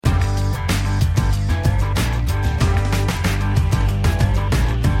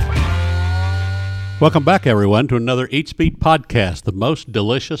Welcome back, everyone, to another Eats Beat podcast, the most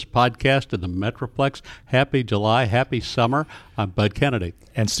delicious podcast in the Metroplex. Happy July, happy summer. I'm Bud Kennedy.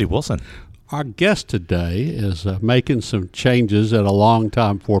 And Steve Wilson. Our guest today is making some changes at a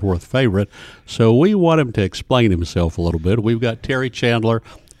longtime Fort Worth favorite, so we want him to explain himself a little bit. We've got Terry Chandler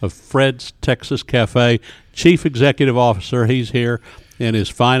of Fred's Texas Cafe, Chief Executive Officer. He's here in his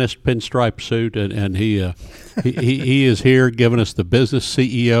finest pinstripe suit, and he is here giving us the business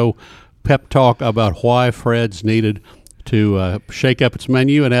CEO pep talk about why Fred's needed to shake up its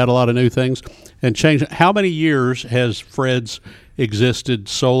menu and add a lot of new things and change. How many years has Fred's existed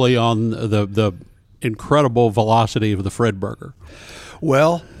solely on the incredible velocity of the Fred burger?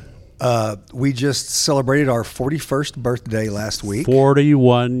 Well, we just celebrated our 41st birthday last week.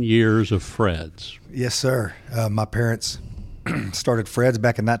 41 years of Fred's. Yes, sir. My parents started Fred's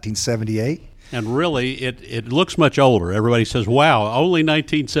back in 1978. And really, it looks much older. Everybody says, "Wow, only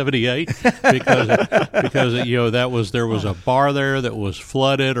 1978," because there was a bar there that was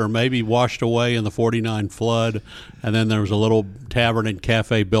flooded or maybe washed away in the '49 flood, and then there was a little tavern and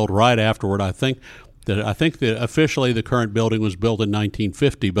cafe built right afterward. I think that officially the current building was built in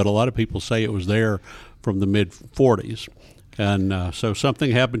 1950, but a lot of people say it was there from the mid '40s. And so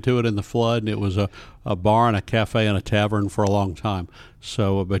something happened to it in the flood, and it was a bar and a cafe and a tavern for a long time.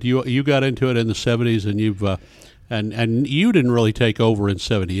 So, but you got into it in the 70s, and you've and you didn't really take over in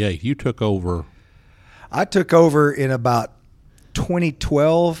 78. You took over. I took over in about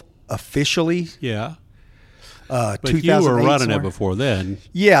 2012 officially. Yeah. But you were running it before then.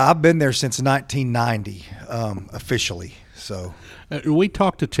 Yeah, I've been there since 1990 officially. So we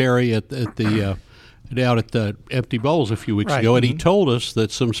talked to Terry at the. Out at the Empty Bowls a few weeks ago, and he told us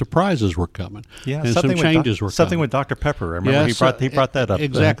that some surprises were coming. Yeah, and some changes were coming. Something with Dr. Pepper. I remember he brought that up.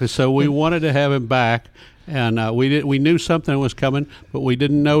 Exactly. So we wanted to have him back, and we knew something was coming, but we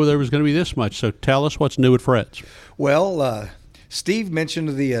didn't know there was going to be this much. So tell us what's new at Fred's. Well, Steve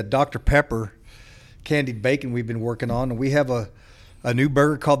mentioned the Dr. Pepper candied bacon we've been working on, and we have a new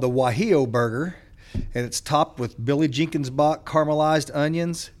burger called the Guajillo Burger. And it's topped with Billy Jenkins Bach caramelized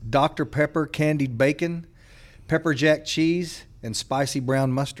onions, Dr. Pepper candied bacon, pepper jack cheese, and spicy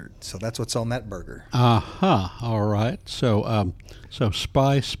brown mustard. So that's what's on that burger. All right. So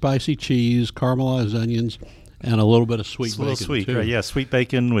spicy cheese, caramelized onions, and a little bit of sweet bacon. A little sweet, too. Right? Yeah, sweet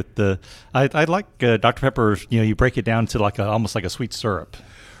bacon with the. I like Dr. Pepper. You break it down to almost like a sweet syrup.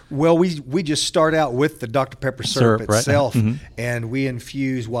 Well, we just start out with the Dr. Pepper syrup itself, right? And we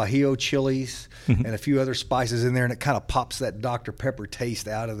infuse Guajillo chilies and a few other spices in there, and it kind of pops that Dr. Pepper taste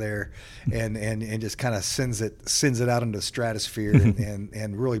out of there, and just kind of sends it out into the stratosphere,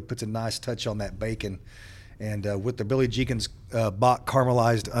 and really puts a nice touch on that bacon. And with the Billy Jenkins Bach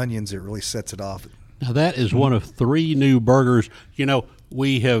caramelized onions, it really sets it off. Now that is one of three new burgers.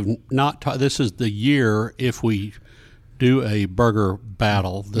 We have not. This is the year if we do a burger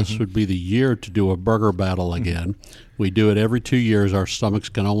battle. This would be the year to do a burger battle again. We do it every 2 years. Our stomachs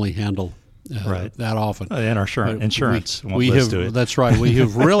can only handle that often. And our insurance won't we let us have, do it. That's right. We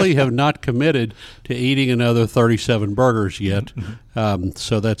have not committed to eating another 37 burgers yet,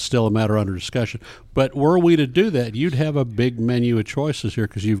 so that's still a matter under discussion. But were we to do that, you'd have a big menu of choices here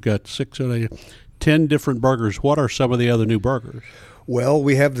because you've got 10 different burgers. What are some of the other new burgers? Well,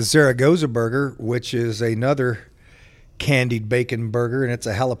 we have the Zaragoza burger, which is another candied bacon burger, and it's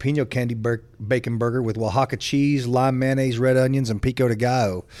a jalapeno candied bacon burger with Oaxaca cheese, lime mayonnaise, red onions, and pico de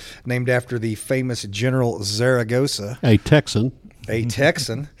gallo, named after the famous General Zaragoza, a Texan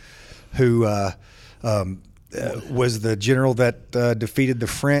who was the general that defeated the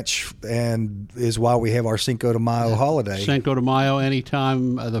French, and is why we have our Cinco de Mayo holiday. Cinco de Mayo,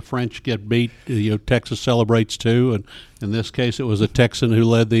 anytime the French get beat, Texas celebrates too, and in this case it was a Texan who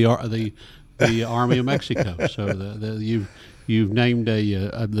led the Army of Mexico. So you've named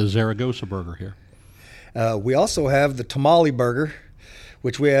the Zaragoza burger here. We also have the tamale burger,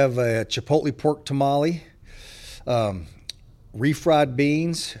 which we have a chipotle pork tamale, refried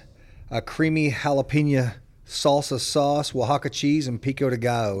beans, a creamy jalapeno salsa sauce, Oaxaca cheese, and pico de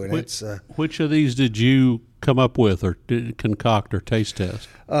gallo. And which of these did you come up with, or did concoct, or taste test?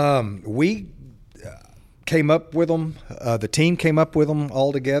 We came up with them. The team came up with them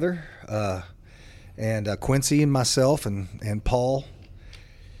all together. And Quincy and myself and Paul,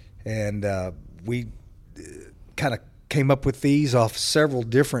 and we kind of came up with these off several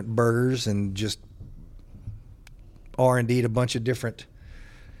different burgers and just R&D'd a bunch of different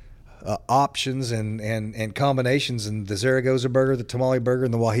options and combinations. And the Zaragoza burger, the tamale burger,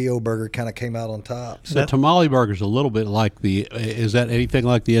 and the Guajillo burger kind of came out on top. So the tamale burger is a little bit like is that anything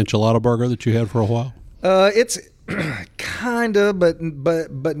like the enchilada burger that you had for a while? It's Kinda,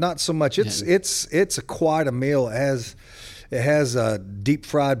 but not so much. It's a quite a meal. It has deep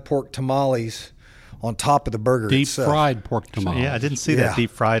fried pork tamales on top of the burger. Deep itself. fried pork tamales. Yeah, I didn't see Yeah. that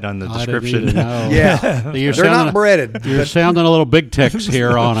deep fried on the I didn't description. even know. Yeah, You're they're not sounding- breaded. You're sounding a little big tex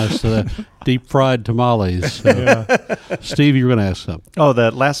here on us. Deep fried tamales. So. Steve, you were going to ask something. Oh,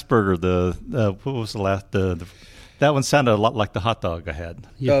 that last burger, what was the last? That one sounded a lot like the hot dog I had.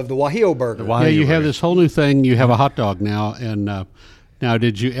 Of the Guajillo burger. Why Yeah, you burger. have this whole new thing. You have a hot dog now, and now,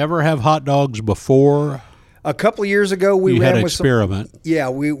 did you ever have hot dogs before A couple of years ago, we you had ran an with experiment?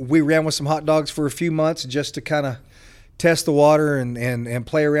 we ran with some hot dogs for a few months just to kind of test the water and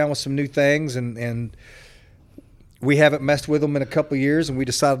play around with some new things, and we haven't messed with them in a couple of years, and we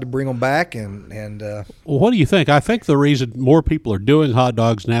decided to bring them back. And Well, what do you think? I think the reason more people are doing hot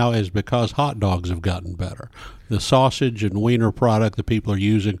dogs now is because hot dogs have gotten better. The sausage and wiener product that people are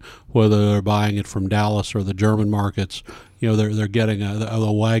using, whether they're buying it from Dallas or the German markets, they're getting a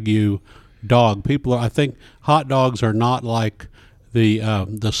Wagyu dog. I think hot dogs are not like the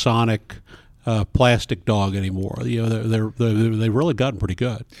Sonic plastic dog anymore. They've really gotten pretty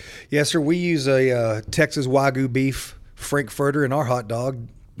good. yes, sir, we use a Texas Wagyu beef Frankfurter in our hot dog.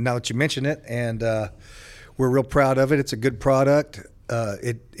 Now that you mention it, and we're real proud of it. It's a good product.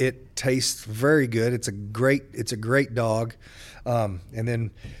 It tastes very good. It's a great dog. And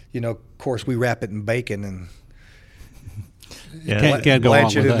then, of course, we wrap it in bacon and Yeah. Can't go on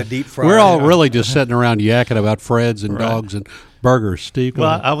blanch it with in that. the deep fryer. We're all really just sitting around yakking about Freds and dogs and burgers. Steve, go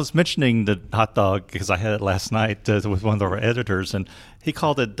Well, ahead. I was mentioning the hot dog because I had it last night with one of our editors, and he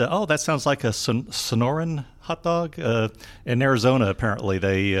called it, that sounds like a Sonoran hot dog. In Arizona, apparently,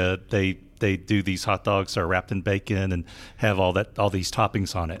 they do these hot dogs that are wrapped in bacon and have all these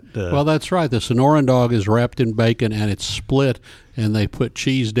toppings on it. Well, that's right. The Sonoran dog is wrapped in bacon and it's split, and they put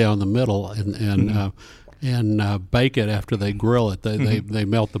cheese down the middle and bake it after they grill it. They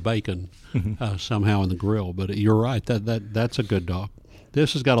melt the bacon somehow in the grill. But you're right. That's a good dog.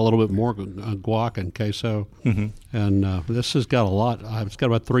 This has got a little bit more guac and queso, and this has got a lot. It's got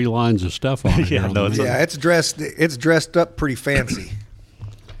about 3 lines of stuff on it. Yeah, here on no, the it's menu. it's dressed up pretty fancy.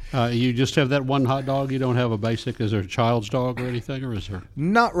 You just have that one hot dog. You don't have a basic. Is there a child's dog or anything, or is there?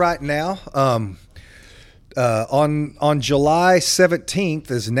 Not right now. On July 17th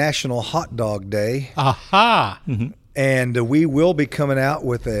is National Hot Dog Day, Aha! and we will be coming out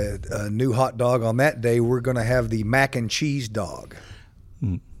with a new hot dog on that day. We're going to have the mac and cheese dog.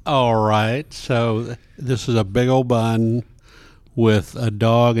 All right. So this is a big old bun with a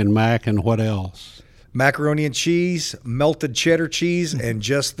dog and mac and what else? Macaroni and cheese, melted cheddar cheese, and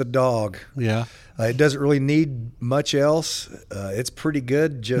just the dog. Yeah. It doesn't really need much else. It's pretty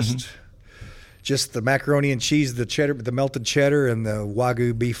good. Just the macaroni and cheese, the cheddar, the melted cheddar, and the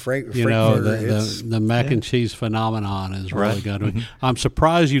Wagyu beef Frankfurter. The mac and cheese phenomenon is really good. I'm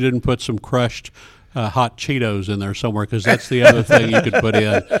surprised you didn't put some crushed hot Cheetos in there somewhere, because that's the other thing you could put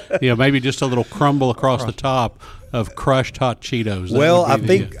in. Maybe just a little crumble across the top of crushed hot Cheetos. That Well, would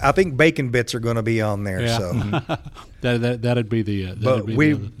be I think bacon bits are going to be on there. Yeah. So, that'd be the. but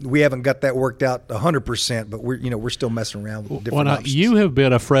the we haven't got that worked out 100%. But we're still messing around with different options. You have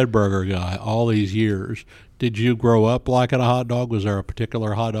been a Fred Burger guy all these years. Did you grow up liking a hot dog? Was there a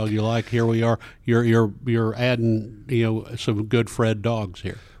particular hot dog you like? Here we are. You're adding some good Fred dogs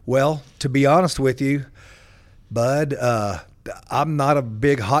here. Well, to be honest with you, Bud, I'm not a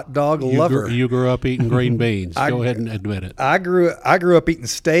big hot dog lover. You grew up eating green beans. I- Go ahead and admit it. I grew up eating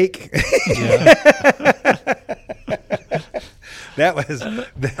steak. Yeah. That was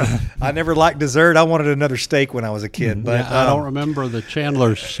I never liked dessert. I wanted another steak when I was a kid. But I don't remember the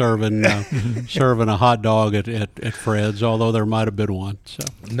Chandlers serving a hot dog at Fred's, although there might have been one. So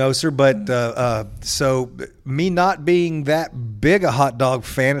no, sir. But so me not being that big a hot dog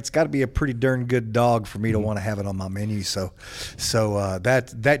fan, it's got to be a pretty darn good dog for me to want to have it on my menu. So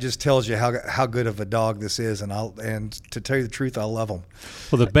that just tells you how good of a dog this is. And to tell you the truth, I love them.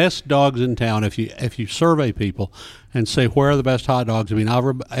 well, the best dogs in town. If you survey people and say where are the best hot dogs, I mean,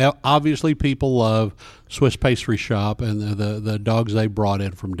 obviously people love Swiss Pastry Shop and the dogs they brought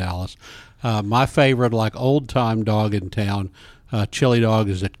in from Dallas. My favorite, like old time dog in town, chili dog,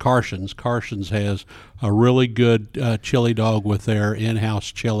 is at Carson's. Carson's has a really good chili dog with their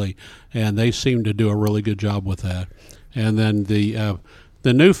in-house chili, and they seem to do a really good job with that. And then the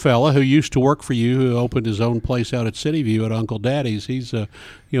new fella who used to work for you, who opened his own place out at City View at Uncle Daddy's, he's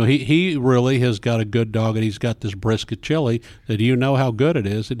he really has got a good dog, and he's got this brisket chili that how good it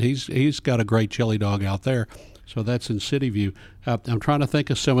is, and he's got a great chili dog out there. So that's in City View. I'm trying to think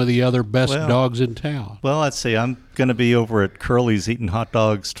of some of the other best dogs in town. Well, let's see. I'm going to be over at Curly's eating hot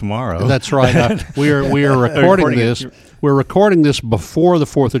dogs tomorrow. That's right. We are recording this. We're recording this before the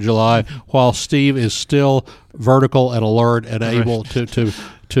 4th of July, while Steve is still vertical and alert and able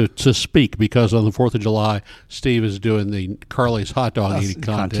to speak, because on the 4th of July, Steve is doing the Curly's hot dog eating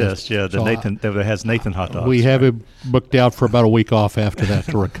contest. Yeah, that has Nathan hot dogs. We have him booked out for about a week off after that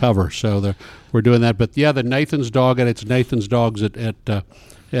to recover. So we're doing that. But yeah, the Nathan's dog, and it's Nathan's dogs at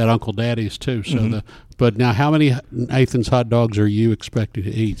Uncle Daddy's too. So but now, how many Nathan's hot dogs are you expecting to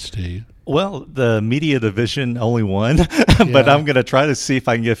eat, Steve? Well, the media division only one, but I'm going to try to see if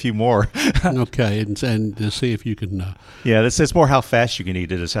I can get a few more. Okay, and to see if you can. Yeah, it's more how fast you can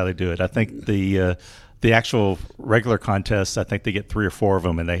eat it is how they do it. I think the actual regular contest, I think they get 3 or 4 of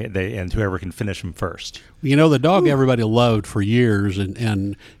them, and and whoever can finish them first. You know, the dog everybody loved for years,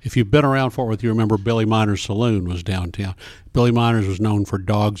 and if you've been around Fort Worth, you remember Billy Miner's Saloon was downtown. Billy Miner's was known for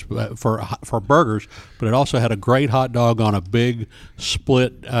dogs, for burgers, but it also had a great hot dog on a big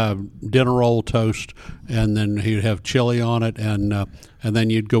split dinner roll toast, and then he'd have chili on it, and then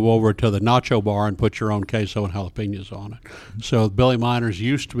you'd go over to the nacho bar and put your own queso and jalapenos on it. So Billy Miner's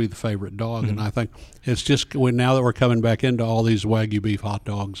used to be the favorite dog, and I think it's just now that we're coming back into all these Wagyu beef hot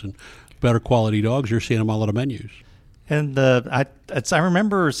dogs and better quality dogs, you're seeing them all on the menus. And I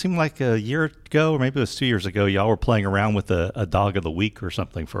remember it seemed like a year ago, or maybe it was 2 years ago, y'all were playing around with a dog of the week or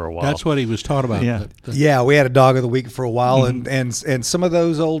something for a while. That's what he was talking about. Yeah, yeah, we had a dog of the week for a while, and some of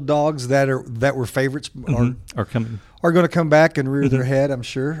those old dogs that were favorites are going to come back and rear their head, I'm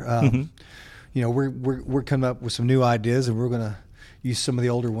sure. You know, we're coming up with some new ideas, and we're going to use some of the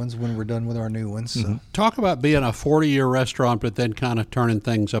older ones when we're done with our new ones. So. Talk about being a 40-year restaurant, but then kind of turning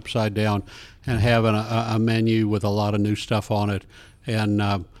things upside down and having a menu with a lot of new stuff on it. And,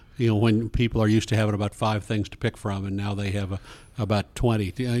 when people are used to having about 5 things to pick from, and now they have about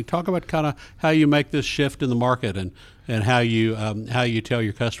 20. Talk about kind of how you make this shift in the market and how you tell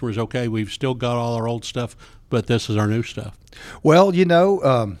your customers, okay, we've still got all our old stuff, but this is our new stuff. Well,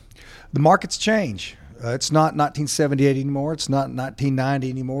 the markets change. It's not 1978 anymore. It's not 1990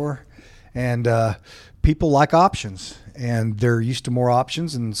 anymore. And people like options, and they're used to more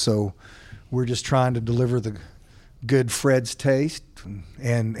options. And so we're just trying to deliver the good Fred's taste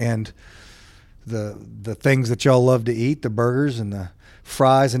and the things that y'all love to eat, the burgers and the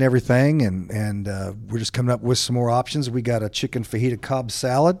fries and everything. And we're just coming up with some more options. We got a chicken fajita Cobb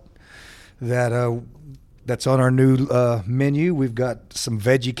salad that's on our new menu. We've got some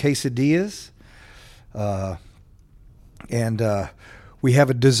veggie quesadillas. And we have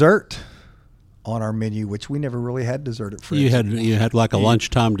a dessert on our menu, which we never really had dessert at Fred's. You had like a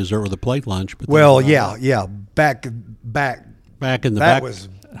lunchtime dessert with a plate lunch. But back in the that was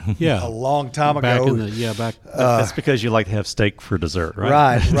a long time ago. That's because you like to have steak for dessert,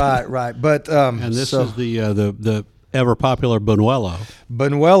 right? Right. But and this is the ever popular Buñuelo.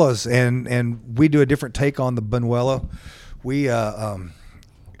 Buñuelos, and we do a different take on the Buñuelo. We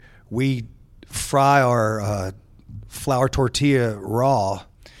fry our flour tortilla raw,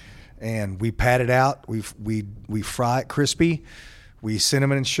 and we pat it out. We fry it crispy. We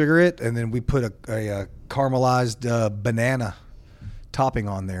cinnamon and sugar it, and then we put a caramelized banana topping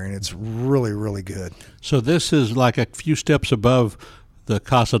on there, and it's really, really good. So this is like a few steps above the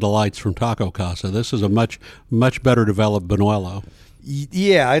Casa Delights from Taco Casa. This is a much, much better developed Buñuelo.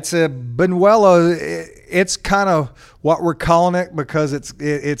 Yeah, it's a Buñuelo. It's kind of what we're calling it because it's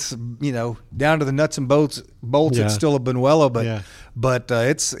down to the nuts and bolts. Yeah. It's still a Buñuelo, but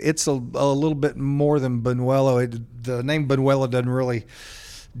it's a little bit more than Buñuelo. The name Buñuelo doesn't really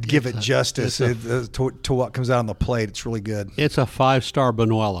give it justice to what comes out on the plate. It's really good. It's a 5-star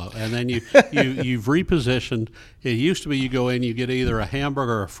Buñuelo, and then you've repositioned. It used to be you go in, you get either a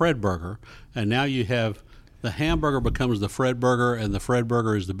hamburger or a Fred burger, and now you have. The hamburger becomes the Fred burger, and the Fred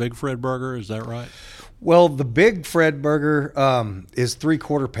burger is the big Fred burger. Is that right? Well, the big Fred burger is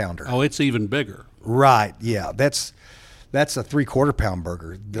 3/4 pounder. Oh, it's even bigger. Right. Yeah. That's a 3/4 pound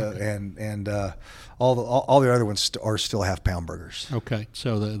burger, and all the other ones are still half-pound burgers. Okay.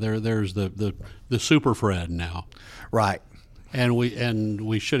 So there's the Super Fred now. Right. And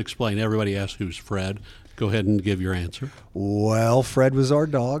we should explain. Everybody asks who's Fred. Go ahead and give your answer. Well, Fred was our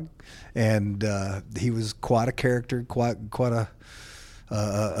dog, and he was quite a character, quite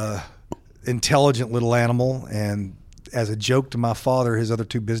a intelligent little animal. And as a joke to my father, his other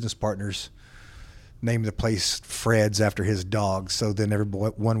 2 business partners, named the place Fred's after his dog. So then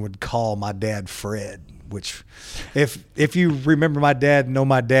everyone would call my dad Fred, which if you remember my dad, know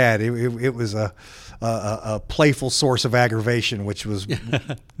my dad, it was a playful source of aggravation, which was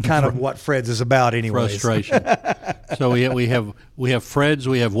kind of what Fred's is about anyways. Frustration. So we have Fred's,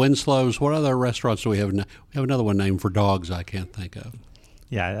 we have Winslow's. What other restaurants do we have? We have another one named for dogs I can't think of.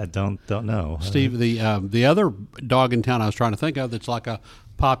 Yeah, I don't know. Steve, the other dog in town I was trying to think of that's like a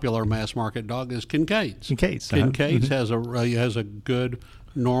popular mass market dog is Kincaid's. Kincaid's has a good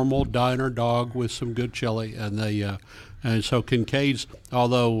normal diner dog with some good chili, and so Kincaid's.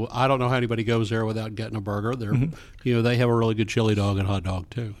 Although I don't know how anybody goes there without getting a burger. They have a really good chili dog and hot dog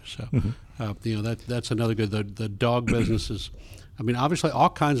too. So that's another good. The dog business is. I mean, obviously, all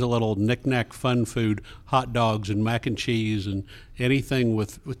kinds of little knick-knack fun food, hot dogs and mac and cheese and anything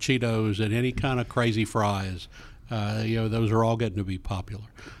with Cheetos and any kind of crazy fries. Those are all getting to be popular.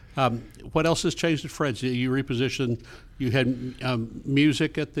 What else has changed at Fred's? You repositioned. You had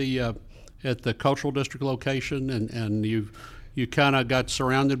music at the Cultural District location, and you kind of got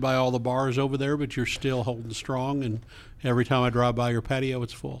surrounded by all the bars over there, but you're still holding strong. And every time I drive by your patio,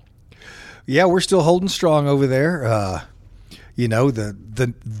 it's full. Yeah, we're still holding strong over there.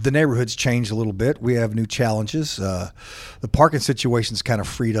 The neighborhood's changed a little bit. We have new challenges. The parking situation's kind of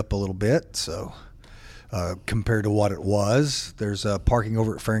freed up a little bit, so compared to what it was. There's parking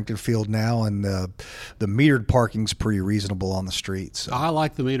over at Farrington Field now, and the metered parking's pretty reasonable on the streets. So. I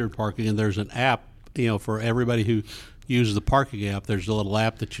like the metered parking, and there's an app, for everybody who uses the parking app. There's a little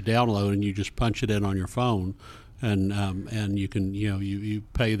app that you download, and you just punch it in on your phone. And you can you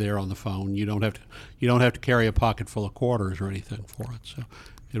pay there on the phone. You don't have to carry a pocket full of quarters or anything for it. So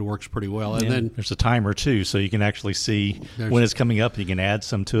it works pretty well. And then there's a timer too, so you can actually see when it's coming up. You can add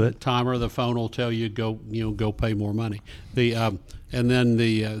some to it. Timer. The phone will tell you go pay more money. And then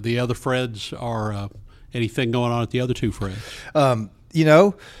the other Freds are anything going on at the other two Freds?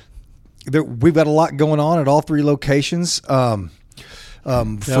 We've got a lot going on at all three locations.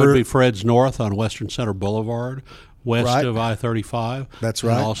 That would be Fred's North on Western Center Boulevard, west of I-35. That's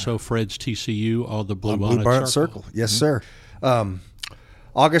right. And also Fred's TCU on the Blue Bonnet Circle. Yes, sir.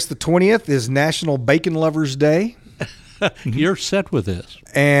 August the 20th is National Bacon Lovers Day. You're set with this.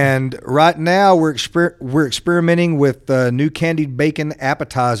 And right now we're experimenting with new candied bacon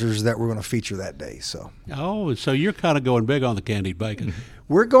appetizers that we're going to feature that day. So you're kind of going big on the candied bacon.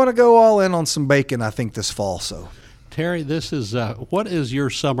 We're going to go all in on some bacon, I think, this fall. So. Terry, this is what is your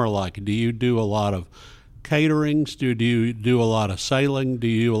summer like? Do you do a lot of caterings? Do you do a lot of sailing? Do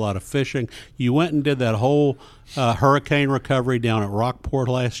you do a lot of fishing? You went and did that whole hurricane recovery down at Rockport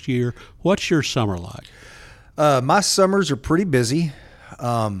last year. What's your summer like? My summers are pretty busy.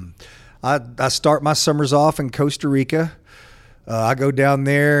 I start my summers off in Costa Rica. I go down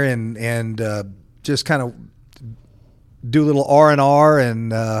there and just kind of do a little R&R,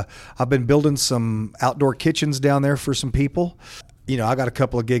 and I've been building some outdoor kitchens down there for some people. I got a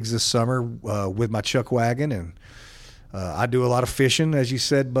couple of gigs this summer with my chuck wagon, and I do a lot of fishing, as you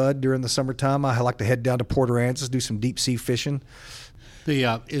said, Bud, during the summertime. I like to head down to Port Aransas, do some deep sea fishing.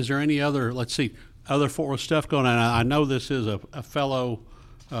 Is there any other, other Fort Worth stuff going on? I know this is a fellow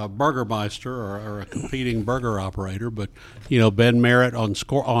Burgermeister or a competing burger operator, but, Ben Merritt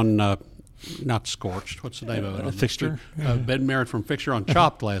not Scorched. What's the name of it? Fixture. Ben Merritt from Fixture on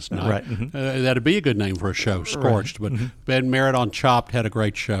Chopped last night. Right. Mm-hmm. That'd be a good name for a show, Scorched. Right. But Ben Merritt on Chopped had a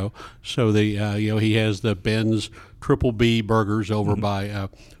great show. So he has the Ben's Triple B burgers over by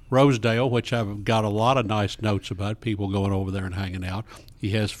Rosedale, which I've got a lot of nice notes about. People going over there and hanging out. He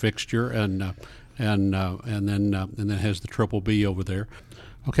has Fixture and then has the Triple B over there.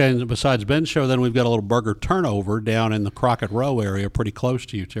 Okay, and besides Ben's show, then we've got a little burger turnover down in the Crockett Row area, pretty close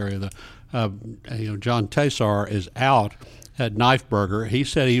to you, Terry. John Tesar is out at Knife Burger. He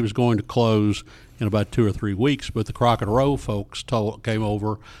said he was going to close in about 2 or 3 weeks, but the Crockett Row folks came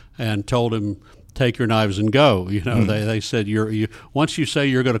over and told him, take your knives and go. They said, once you say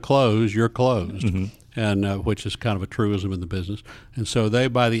you're going to close, you're closed. Mm-hmm. And which is kind of a truism in the business. And so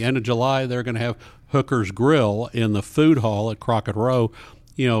by the end of July, they're going to have Hooker's Grill in the food hall at Crockett Row.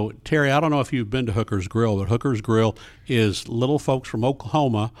 Terry, I don't know if you've been to Hooker's Grill, but Hooker's Grill is little folks from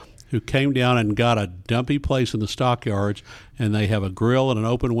Oklahoma who came down and got a dumpy place in the stockyards, and they have a grill and an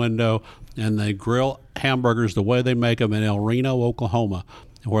open window, and they grill hamburgers the way they make them in El Reno, Oklahoma,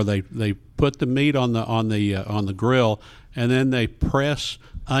 where they put the meat on the grill, and then they press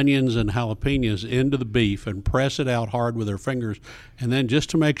onions and jalapenos into the beef and press it out hard with their fingers, and then just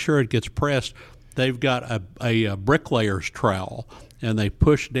to make sure it gets pressed, they've got a bricklayer's trowel, and they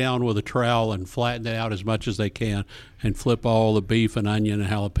push down with a trowel and flatten it out as much as they can and flip all the beef and onion and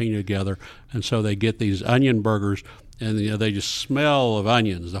jalapeno together. And so they get these onion burgers, and they just smell of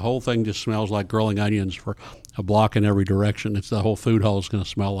onions. The whole thing just smells like grilling onions for a block in every direction. It's the whole food hall is going to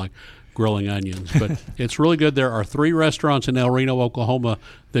smell like grilling onions. But it's really good. There are 3 restaurants in El Reno, Oklahoma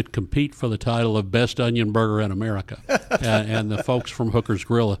that compete for the title of Best Onion Burger in America. And the folks from Hooker's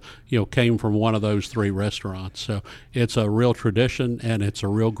Grill, came from one of those 3 restaurants. So it's a real tradition, and it's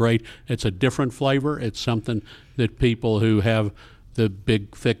it's a different flavor. It's something that people who have the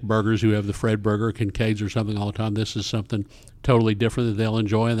big, thick burgers, who have the Fred Burger, Kincaid's or something all the time, this is something totally different that they'll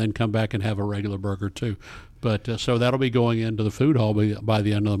enjoy and then come back and have a regular burger too. But so that'll be going into the food hall by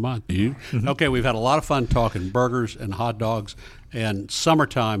the end of the month. Okay, we've had a lot of fun talking burgers and hot dogs and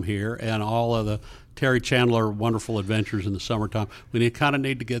summertime here and all of the Terry Chandler wonderful adventures in the summertime. We kind of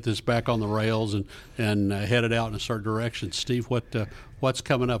need to get this back on the rails and head it out in a certain direction. Steve, what's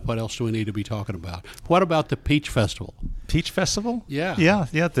coming up? What else do we need to be talking about? What about the Peach Festival? Peach Festival? Yeah.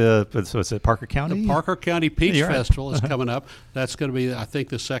 So it's at Parker County? The Parker County Peach Festival is coming up. That's going to be, I think,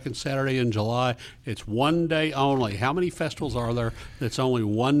 the second Saturday in July. It's one day only. How many festivals are there that's only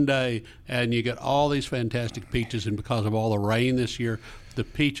one day, and you get all these fantastic peaches, and because of all the rain this year, the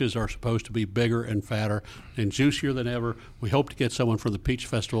peaches are supposed to be bigger and fatter and juicier than ever. We hope to get someone from the Peach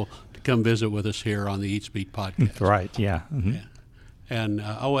Festival to come visit with us here on the Eats Beat podcast. Right, yeah. Mm-hmm. Yeah.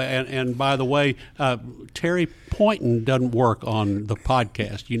 And by the way, Terry pointing doesn't work on the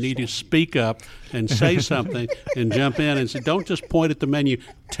podcast. You need to speak up and say something and jump in and say, don't just point at the menu.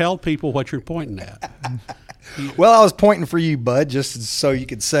 Tell people what you're pointing at. Well, I was pointing for you, Bud, just so you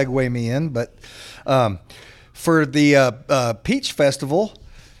could segue me in. But for the Peach Festival,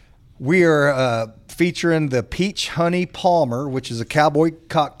 we are featuring the Peach Honey Palmer, which is a cowboy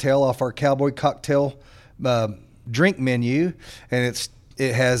cocktail off our cowboy cocktail drink menu, and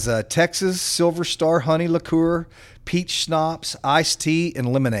it has Texas Silver Star honey liqueur, peach schnapps, iced tea,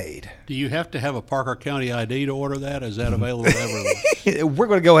 and lemonade. Do you have to have a Parker County ID to order that? Is that available to everyone? We're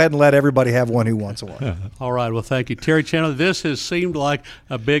going to go ahead and let everybody have one who wants one. All right. Well, thank you, Terry Chandler. This has seemed like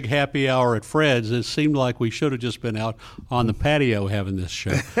a big happy hour at Fred's. It seemed like we should have just been out on the patio having this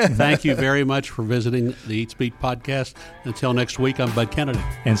show. Thank you very much for visiting the Eats Beat podcast. Until next week, I'm Bud Kennedy.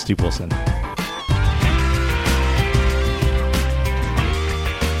 And Steve Wilson.